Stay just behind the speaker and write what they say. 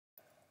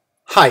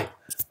Hi,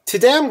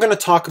 today I'm going to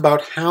talk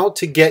about how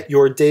to get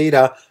your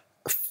data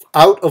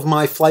out of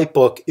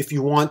MyFlightbook if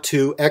you want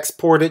to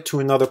export it to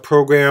another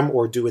program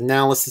or do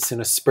analysis in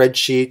a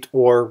spreadsheet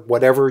or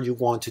whatever you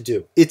want to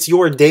do. It's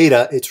your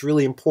data. It's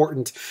really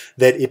important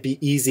that it be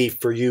easy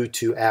for you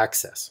to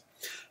access.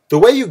 The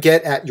way you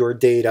get at your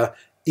data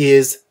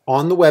is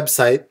on the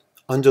website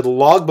under the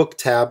Logbook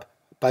tab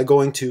by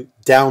going to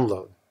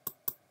Download.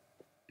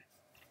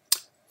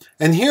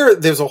 And here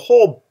there's a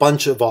whole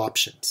bunch of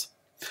options.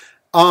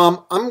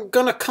 I'm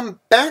going to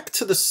come back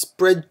to the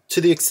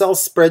Excel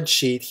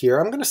spreadsheet here.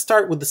 I'm going to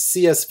start with the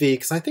CSV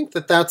because I think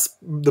that that's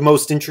the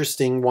most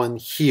interesting one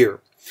here.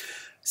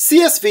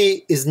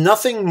 CSV is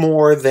nothing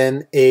more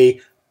than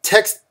a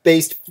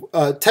text-based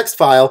text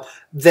file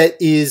that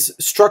is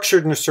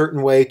structured in a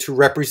certain way to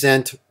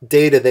represent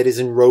data that is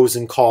in rows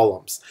and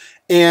columns.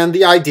 And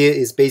the idea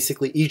is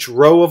basically each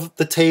row of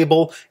the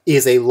table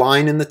is a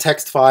line in the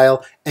text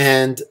file,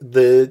 and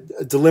the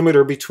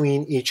delimiter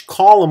between each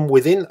column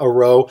within a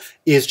row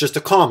is just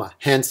a comma,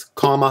 hence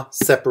comma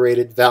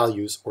separated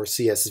values, or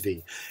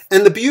CSV.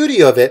 And the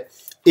beauty of it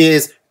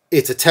is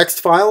it's a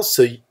text file,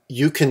 so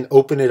you can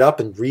open it up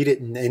and read it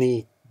in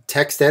any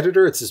text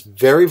editor. It's just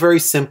very, very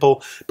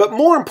simple. But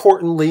more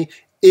importantly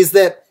is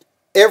that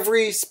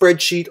every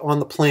spreadsheet on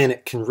the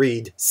planet can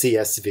read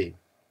CSV.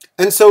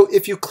 And so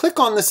if you click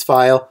on this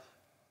file,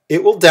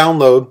 it will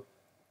download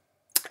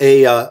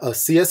a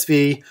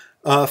CSV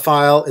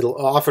file. It'll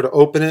offer to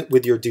open it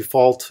with your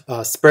default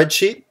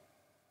spreadsheet.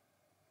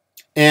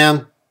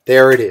 And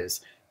there it is.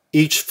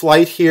 Each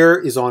flight here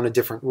is on a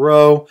different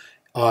row.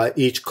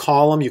 Each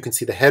column, you can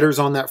see the headers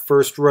on that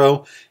first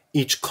row.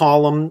 Each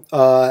column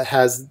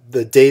has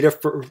the data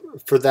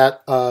for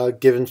that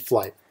given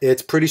flight.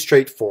 It's pretty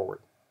straightforward.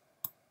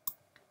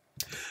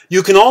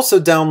 You can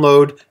also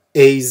download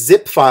a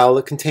zip file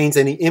that contains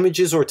any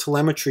images or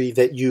telemetry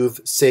that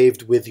you've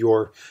saved with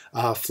your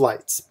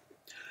flights.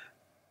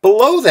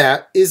 Below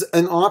that is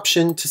an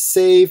option to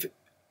save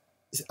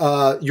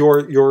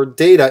your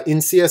data in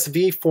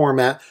CSV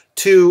format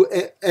to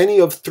any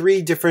of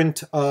 3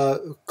 different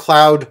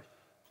cloud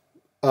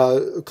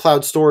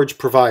storage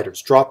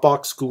providers: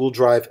 Dropbox, Google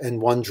Drive,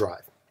 and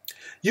OneDrive.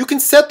 You can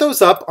set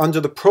those up under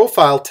the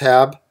Profile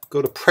tab,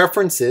 go to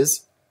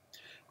Preferences,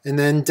 and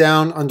then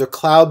down under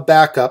Cloud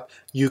Backup,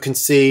 you can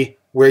see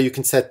where you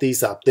can set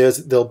these up.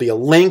 There'll be a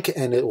link,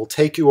 and it will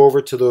take you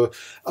over to the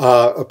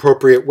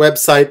appropriate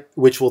website,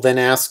 which will then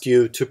ask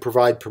you to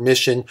provide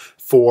permission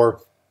for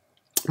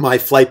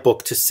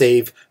MyFlightbook to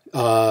save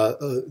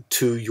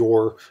to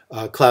your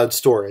cloud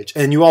storage.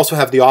 And you also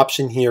have the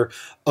option here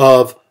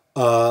of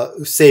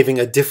saving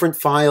a different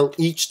file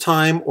each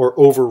time or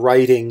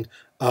overwriting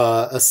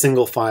a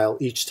single file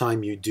each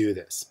time you do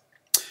this.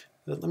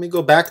 Let me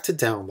go back to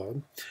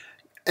download.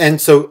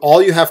 And so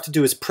all you have to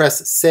do is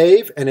press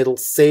save, and it'll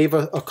save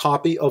a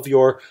copy of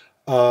your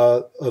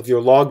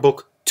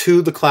logbook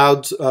to the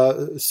cloud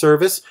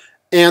service,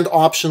 and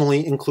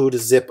optionally include a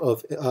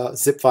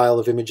zip file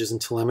of images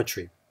and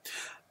telemetry.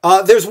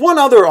 There's one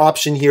other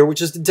option here,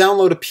 which is to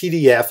download a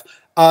PDF.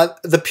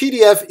 The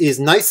PDF is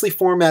nicely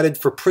formatted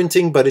for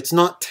printing, but it's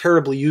not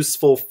terribly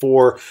useful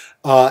for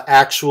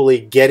actually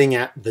getting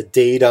at the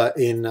data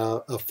in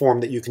a form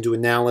that you can do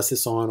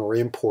analysis on or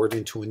import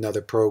into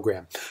another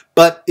program.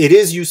 But it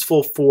is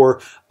useful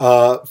for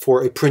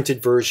a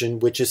printed version,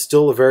 which is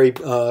still a very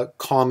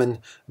common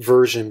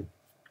version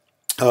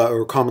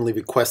or commonly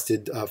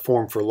requested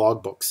form for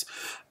logbooks.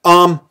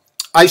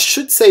 I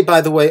should say, by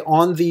the way,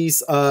 on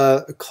these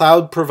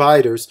cloud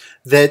providers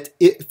that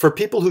for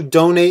people who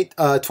donate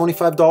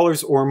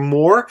 $25 or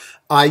more,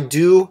 I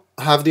do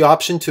have the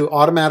option to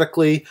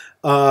automatically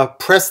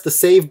press the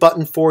save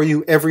button for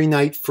you every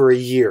night for a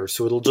year.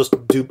 So it'll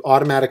just do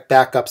automatic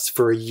backups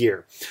for a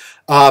year.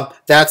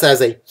 That's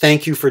as a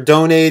thank you for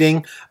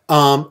donating.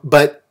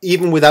 But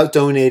even without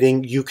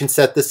donating, you can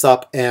set this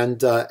up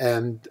and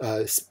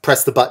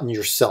press the button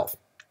yourself.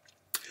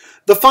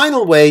 The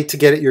final way to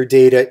get at your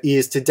data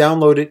is to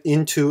download it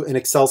into an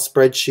Excel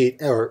spreadsheet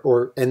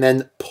and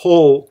then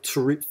pull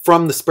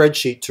from the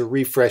spreadsheet to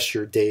refresh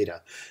your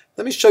data.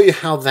 Let me show you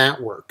how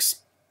that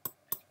works.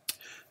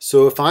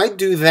 So if I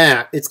do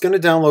that, it's going to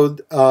download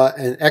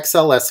an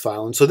XLS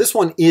file. And so this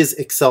one is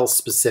Excel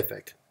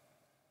specific.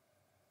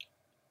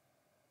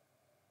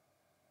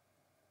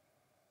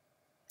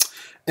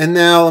 And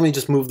now let me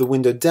just move the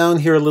window down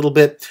here a little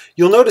bit.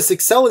 You'll notice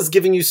Excel is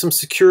giving you some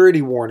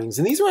security warnings,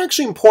 and these are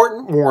actually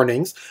important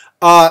warnings.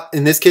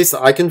 In this case,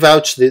 I can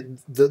vouch that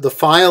the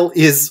file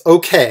is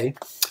okay,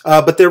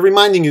 but they're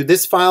reminding you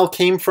this file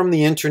came from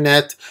the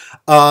internet,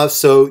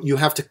 so you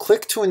have to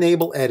click to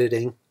enable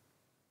editing.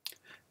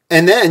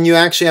 And then you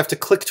actually have to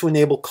click to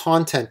enable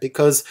content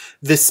because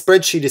this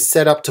spreadsheet is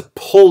set up to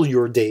pull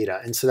your data,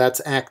 and so that's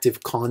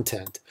active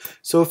content.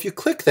 So if you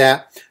click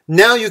that,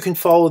 now you can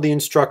follow the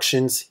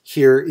instructions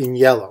here in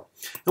yellow.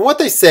 And what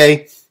they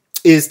say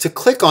is to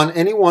click on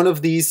any one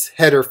of these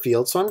header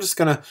fields. So I'm just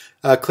going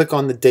to click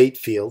on the date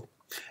field.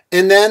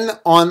 And then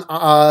on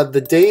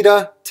the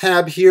data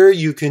tab here,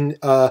 you can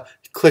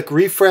click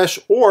refresh,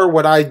 or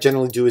what I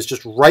generally do is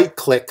just right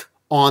click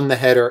on the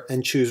header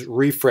and choose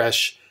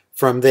refresh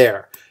from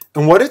there.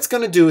 And what it's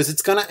going to do is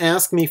it's going to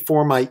ask me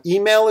for my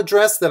email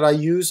address that I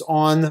use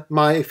on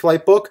my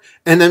Flightbook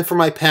and then for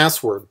my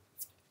password.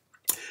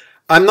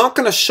 I'm not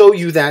going to show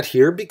you that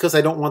here because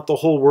I don't want the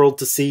whole world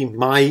to see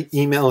my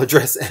email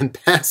address and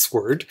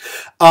password.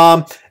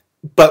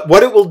 But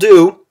what it will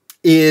do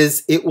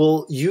is it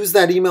will use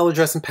that email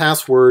address and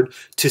password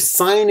to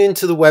sign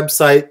into the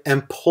website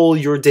and pull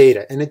your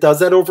data. And it does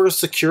that over a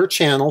secure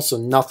channel, so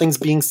nothing's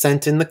being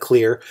sent in the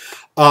clear.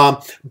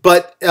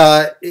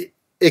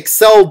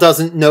 Excel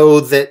doesn't know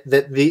that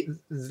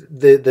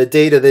the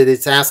data that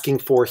it's asking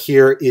for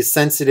here is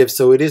sensitive,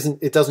 so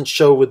it doesn't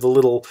show with the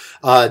little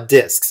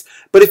disks.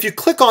 But if you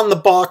click on the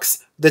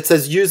box that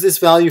says use this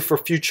value for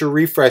future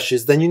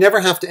refreshes, then you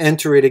never have to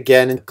enter it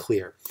again in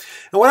clear.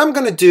 And what I'm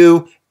going to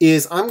do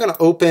is I'm going to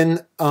open,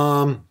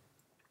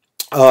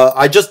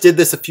 I just did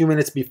this a few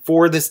minutes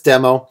before this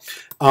demo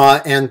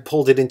and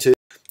pulled it into,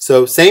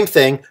 so same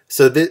thing,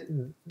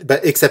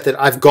 but except that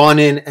I've gone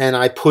in and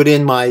I put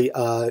in my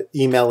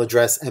email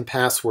address and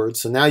password.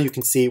 So now you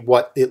can see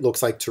what it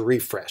looks like to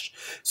refresh.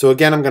 So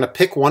again, I'm going to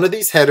pick one of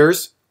these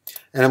headers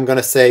and I'm going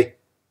to say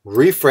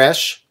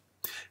refresh.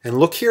 And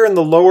look here in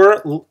the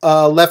lower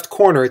left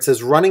corner, it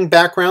says running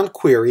background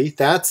query.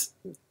 That's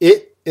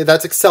it.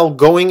 That's Excel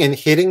going and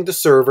hitting the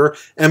server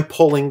and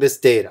pulling this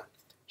data.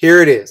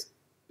 Here it is.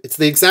 It's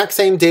the exact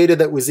same data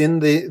that was in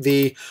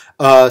the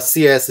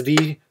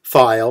CSV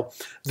file.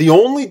 The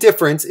only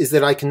difference is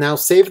that I can now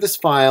save this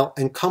file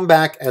and come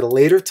back at a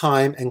later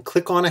time and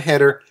click on a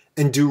header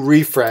and do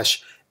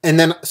refresh. And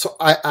then so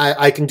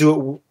I can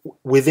do it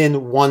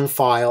within one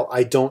file.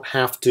 I don't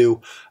have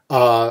to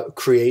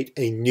create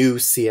a new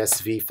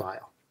CSV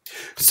file.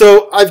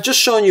 So I've just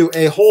shown you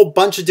a whole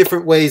bunch of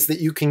different ways that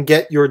you can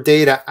get your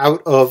data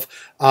out of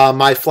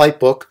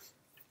MyFlightbook.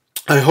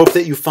 I hope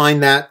that you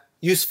find that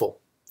useful.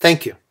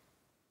 Thank you.